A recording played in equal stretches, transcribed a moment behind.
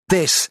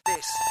This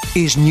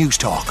is News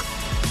Talk.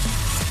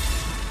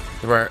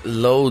 There are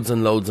loads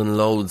and loads and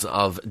loads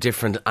of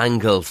different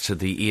angles to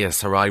the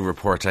ESRI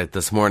report out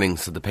this morning.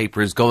 So the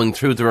paper is going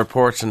through the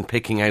report and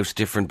picking out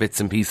different bits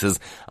and pieces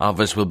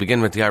of it. We'll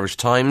begin with the Irish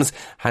Times.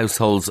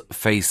 Households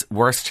face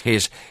worst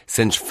hit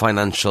since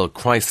financial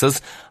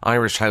crisis.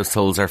 Irish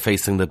households are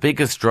facing the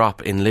biggest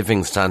drop in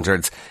living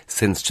standards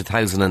since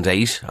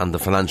 2008 and the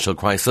financial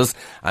crisis,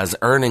 as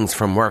earnings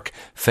from work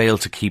fail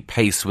to keep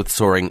pace with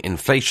soaring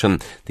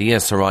inflation. The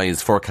ESRI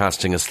is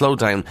forecasting a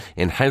slowdown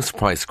in house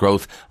price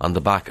growth on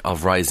the back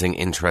of rising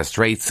interest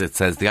rates. It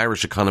says the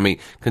Irish economy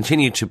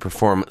continued to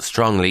perform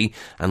strongly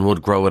and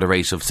would grow at a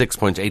rate of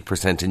 6.8%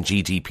 in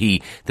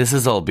GDP. This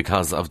is all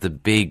because of the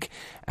big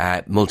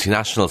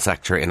multinational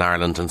sector in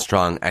Ireland and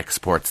strong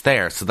exports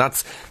there. So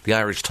that's the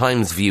Irish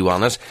Times view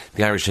on it.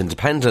 The Irish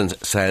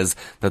Independent says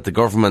that the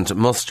government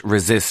must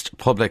resist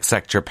public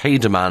sector pay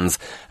demands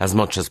as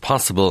much as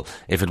possible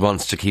if it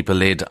wants to keep a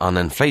lid on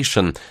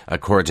inflation,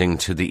 according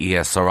to the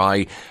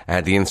ESRI.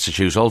 The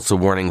Institute also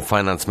warning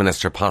Finance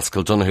Minister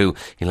Paschal Donohoe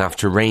he'll have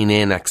to rein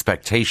in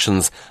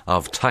expectations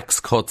of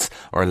tax cuts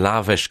or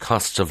lavish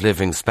cost of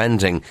living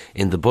spending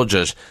in the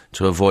budget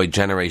to avoid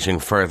generating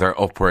further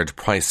upward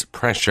price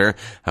pressure.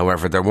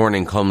 However, their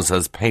warning comes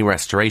as pay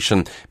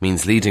restoration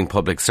means leading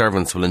public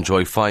servants will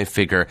enjoy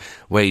five-figure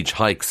wage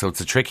hikes. So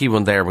it's a tricky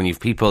one there when you've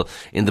people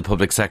in the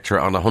public sector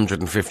on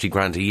 150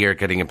 grand a year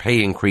getting a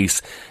pay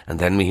increase, and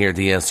then we hear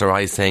the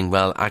ESRI saying,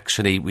 well,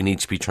 actually we need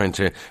to be trying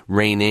to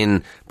rein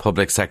in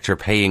public sector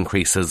pay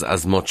increases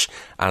as much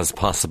as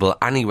possible.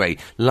 Anyway,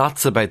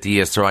 lots about the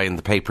ESRI in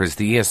the papers.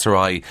 The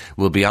ESRI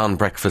will be on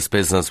Breakfast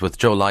Business with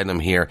Joe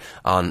Lynham here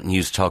on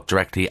News Talk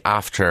directly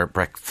after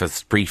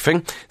breakfast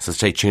briefing, so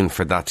stay tuned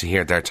for that to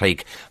hear their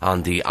take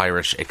on the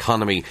Irish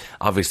economy.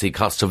 Obviously,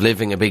 cost of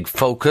living a big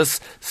focus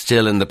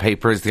still in the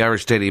papers. The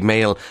Irish Daily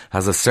Mail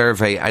has a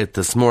survey out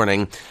this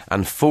morning,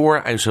 and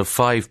 4 out of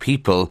 5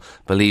 people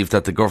believe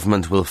that the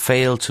government will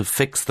fail to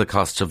fix the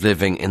cost of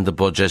living in the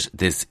budget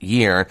this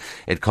year.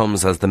 It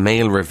comes as the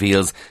Mail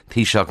reveals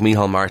Taoiseach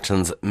Micheál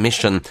Martin's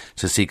mission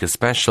to seek a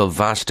special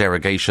VAT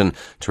derogation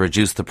to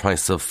reduce the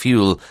price of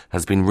fuel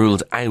has been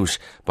ruled out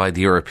by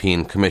the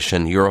European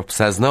Commission. Europe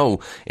says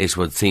no, it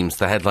would seem.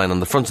 The headline on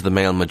the front of the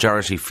Mail: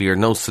 majority fear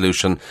no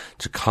solution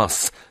to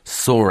costs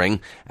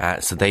soaring.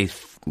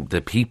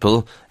 The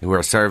people who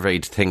are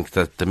surveyed think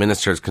that the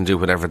ministers can do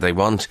whatever they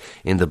want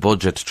in the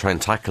budget to try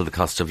and tackle the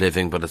cost of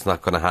living, but it's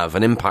not going to have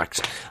an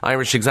impact.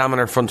 Irish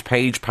Examiner front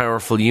page: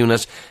 powerful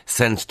unit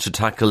sent to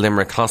tackle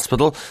Limerick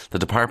Hospital. The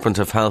Department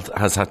of Health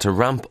has had to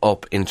ramp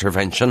up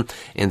intervention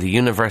in the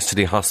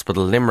University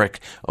Hospital Limerick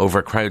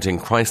overcrowding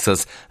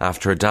crisis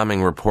after a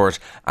damning report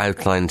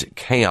outlined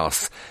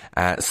chaos.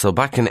 So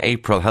back in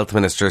April, Health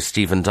Minister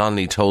Stephen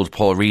Donnelly told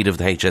Paul Reid of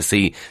the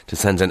HSE to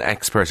send an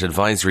expert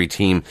advisory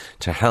team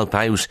to help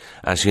out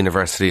at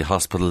University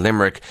Hospital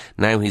Limerick.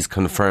 Now he's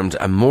confirmed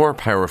a more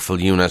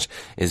powerful unit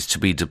is to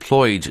be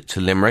deployed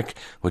to Limerick,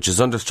 which is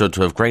understood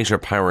to have greater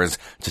powers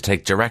to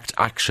take direct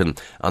action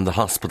on the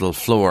hospital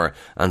floor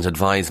and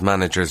advise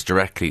managers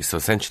directly. So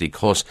essentially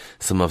cut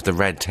some of the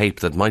red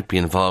tape that might be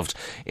involved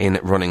in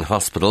running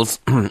hospitals.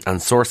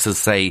 And sources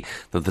say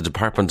that the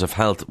Department of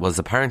Health was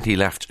apparently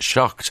left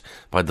shocked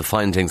by the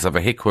findings of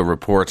a HIQA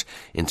report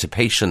into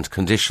patient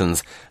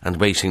conditions and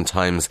waiting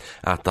times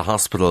at the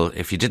hospital.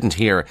 If you didn't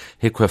hear,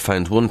 HIQA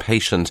found one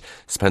patient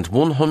spent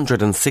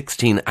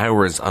 116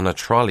 hours on a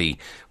trolley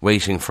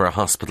waiting for a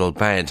hospital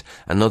bed.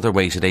 Another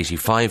waited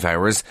 85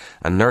 hours,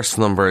 and nurse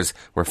numbers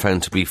were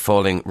found to be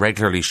falling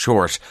regularly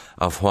short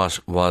of what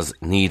was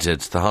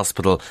needed. The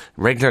hospital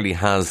regularly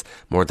has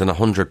more than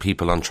 100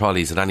 people on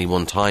trolleys at any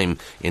one time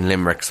in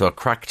Limerick, so a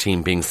crack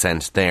team being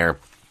sent there.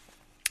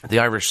 The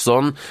Irish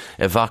Sun,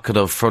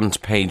 evocative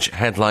front page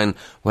headline: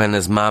 when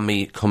is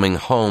Mammy coming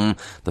home?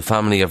 The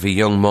family of a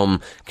young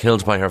mum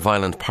killed by her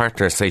violent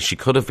partner say she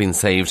could have been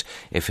saved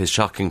if his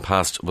shocking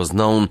past was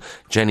known.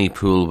 Jenny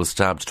Poole was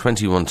stabbed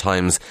 21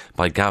 times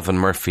by Gavin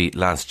Murphy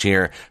last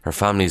year. Her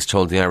family's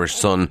told the Irish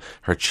Sun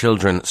her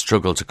children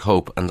struggle to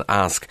cope and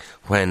ask,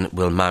 when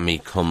will Mammy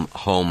come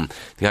home?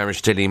 The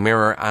Irish Daily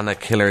Mirror: Anna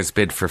Killer's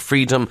bid for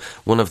freedom.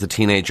 One of the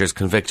teenagers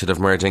convicted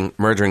of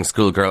murdering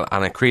schoolgirl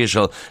Anna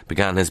Creashill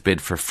began his bid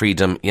for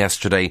freedom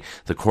yesterday.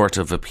 The Court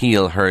of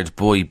Appeal heard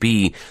Boy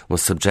B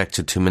was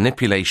subjected to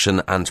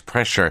manipulation and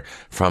pressure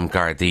from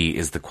Gardaí,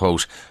 is the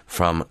quote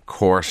from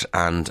court.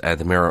 And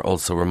the Mirror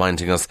also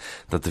reminding us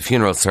that the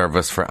funeral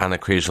service for Anna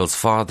Creashill's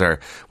father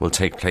will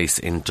take place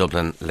in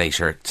Dublin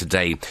later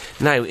today.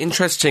 Now,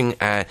 interesting,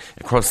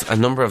 across a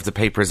number of the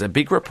papers, a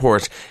big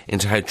report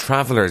into how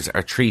travellers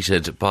are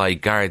treated by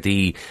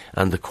Gardaí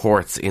and the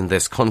courts in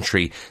this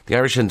country. The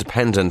Irish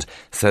Independent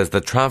says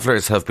that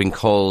travellers have been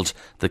called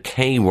the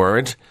K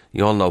word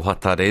You all know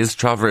what that is.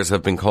 Travellers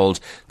have been called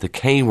the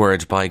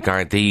K-word by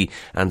Gardaí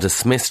and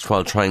dismissed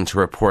while trying to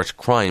report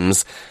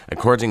crimes,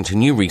 according to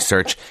new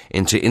research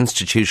into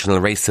institutional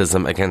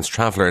racism against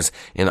travellers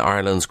in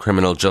Ireland's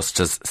criminal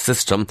justice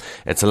system.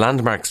 It's a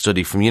landmark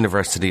study from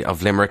University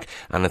of Limerick,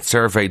 and it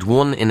surveyed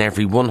 1 in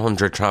every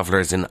 100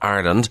 travellers in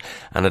Ireland,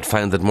 and it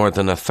found that more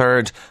than a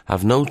third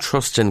have no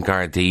trust in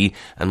Gardaí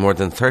and more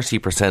than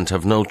 30%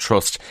 have no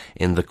trust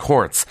in the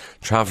courts.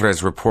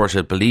 Travellers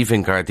reported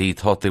believing Gardaí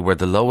thought they were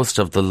the lowest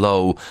of the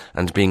low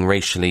and being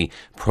racially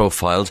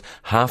profiled.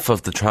 Half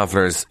of the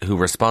travellers who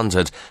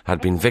responded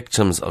had been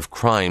victims of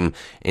crime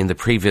in the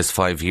previous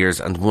 5 years,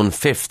 and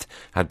 1/5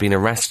 had been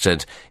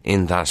arrested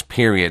in that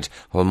period,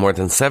 while more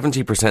than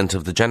 70%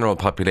 of the general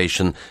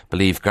population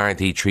believe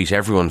Gardaí treat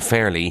everyone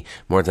fairly.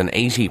 More than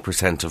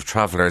 80% of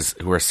travellers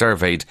who were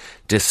surveyed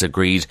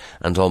disagreed,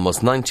 and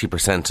almost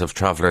 90% of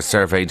travellers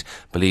surveyed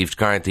believed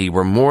Gardaí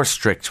were more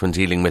strict when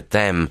dealing with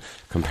them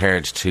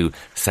compared to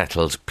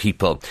settled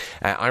people.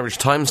 Irish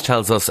Times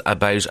tells us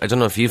about, I don't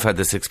know if you've had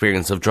this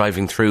experience of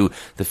driving through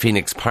the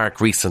Phoenix Park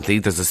recently.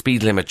 There's a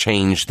speed limit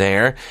change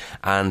there,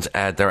 and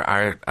there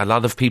are a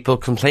lot of people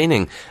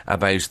complaining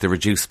about the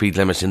reduced speed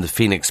limit in the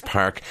Phoenix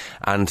Park.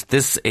 And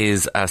this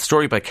is a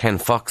story by Ken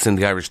Fox in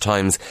the Irish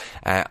Times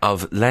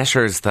of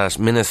letters that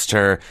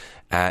Minister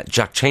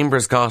Jack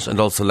Chambers got, and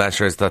also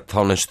letters that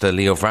Taoiseach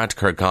Leo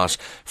Varadkar got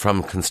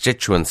from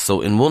constituents.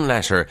 So in one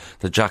letter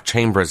that Jack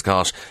Chambers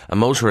got, a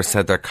motorist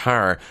said their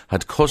car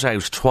had cut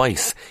out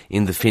twice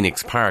in the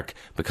Phoenix Park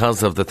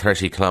because of the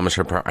 30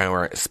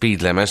 km/h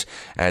speed limit.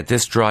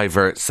 This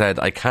driver said,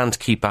 "I can't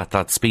keep at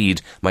that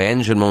speed. My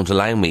engine won't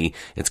allow me.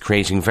 It's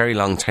creating very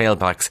long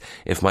tailbacks.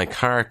 If my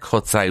car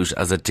cuts out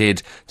as it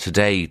did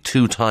today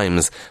 2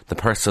 times, the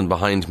person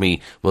behind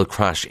me will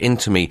crash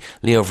into me."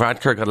 Leo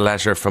Varadkar got a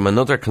letter from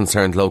another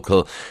concerned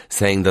local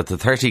saying that the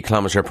 30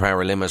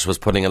 km/h limit was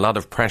putting a lot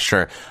of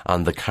pressure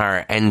on the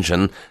car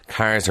engine.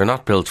 Cars are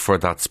not built for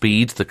that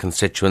speed, the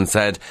constituent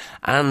said,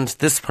 and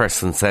this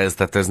person says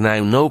that there's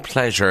now no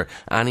pleasure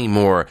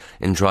anymore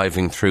in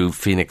driving through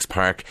Phoenix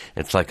Park.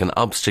 It's like an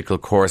obstacle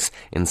course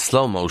in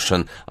slow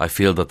motion. I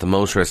feel that the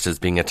motorist is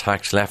being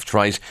attacked left,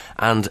 right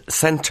and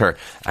centre.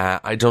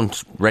 I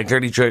don't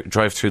regularly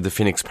drive through the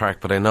Phoenix Park,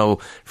 but I know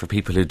for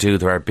people who do,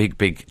 there are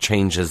big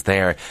changes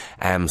there.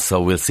 So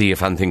we'll see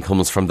if anything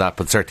comes from that.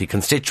 But certainly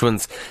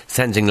constituents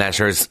sending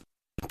letters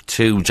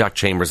to Jack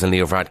Chambers and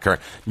Leo Varadkar,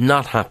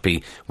 not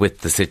happy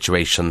with the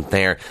situation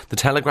there. The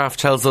Telegraph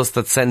tells us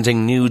that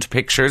sending nude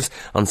pictures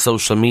on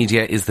social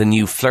media is the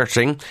new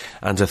flirting,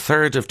 and a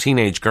third of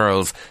teenage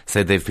girls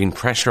say they've been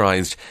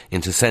pressurised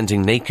into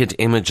sending naked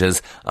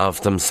images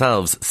of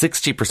themselves.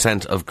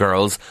 60% of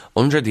girls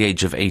under the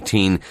age of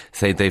 18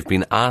 say they've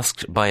been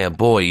asked by a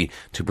boy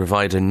to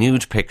provide a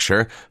nude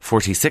picture.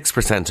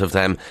 46% of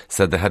them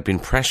said they had been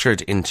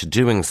pressured into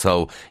doing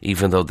so,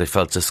 even though they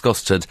felt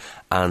disgusted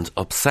and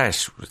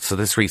upset. So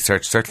this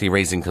research certainly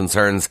raising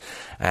concerns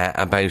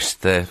about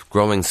the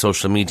growing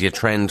social media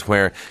trend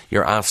where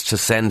you're asked to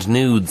send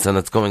nudes, and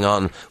it's going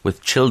on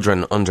with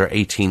children under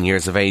 18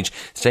 years of age.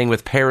 Staying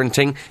with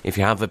parenting, if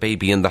you have a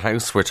baby in the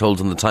house, we're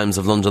told in the Times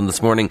of London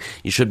this morning,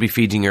 you should be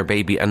feeding your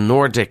baby a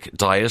Nordic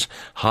diet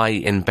high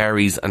in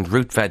berries and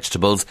root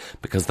vegetables,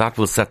 because that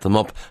will set them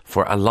up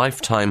for a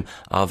lifetime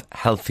of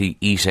healthy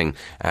eating.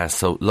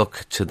 So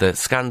look to the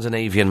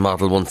Scandinavian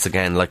model once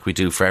again, like we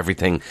do for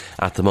everything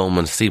at the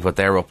moment. See what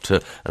they're up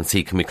to and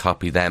see can we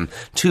copy them.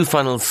 2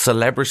 final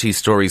celebrity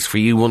stories for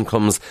you. One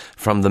comes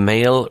from the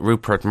Mail.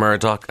 Rupert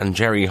Murdoch and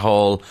Jerry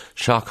Hall,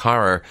 shock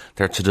horror,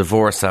 they're to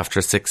divorce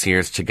after 6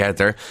 years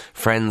together.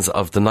 Friends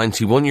of the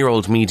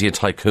 91-year-old media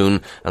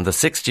tycoon and the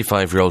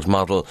 65-year-old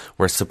model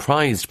were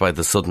surprised by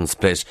the sudden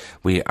split,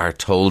 we are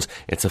told.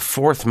 It's a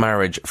 4th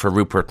marriage for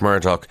Rupert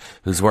Murdoch,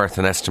 who's worth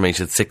an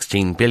estimated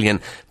 $16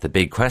 billion. The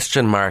big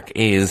question mark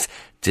is,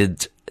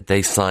 did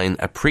they sign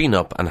a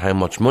prenup, and how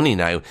much money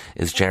now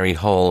is Jerry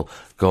Hall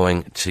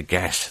going to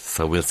get?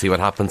 So we'll see what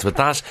happens with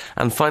that.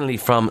 And finally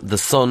from The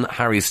Sun,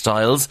 Harry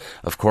Styles,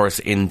 of course,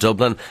 in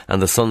Dublin,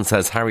 and The Sun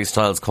says Harry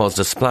Styles caused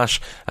a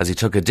splash as he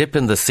took a dip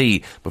in the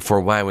sea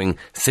before wowing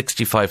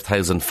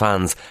 65,000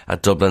 fans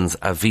at Dublin's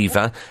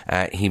Aviva.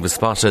 He was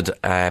spotted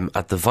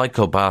at the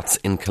Vico Baths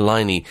in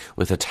Killiney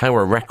with a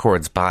Tower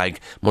Records bag,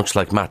 much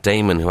like Matt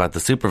Damon, who had the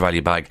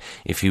SuperValu bag,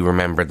 if you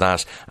remember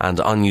that. And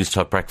on News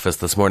Talk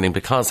Breakfast this morning,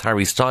 because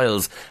Harry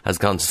Styles has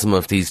gone to some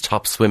of these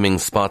top swimming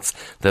spots,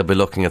 they'll be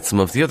looking at some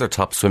of the other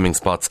top swimming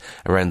spots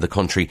around the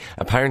country.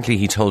 Apparently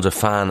he told a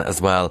fan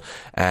as well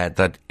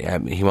that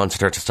he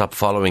wanted her to stop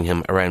following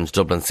him around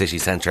Dublin city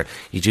centre.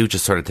 You do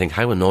just sort of think,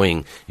 how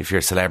annoying if you're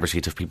a celebrity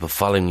to have people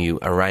following you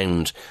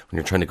around when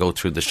you're trying to go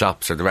through the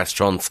shops or the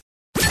restaurants.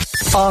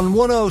 On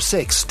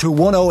 106 to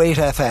 108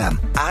 FM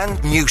and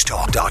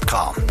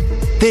newstalk.com.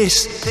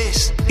 This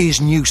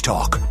is News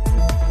Talk.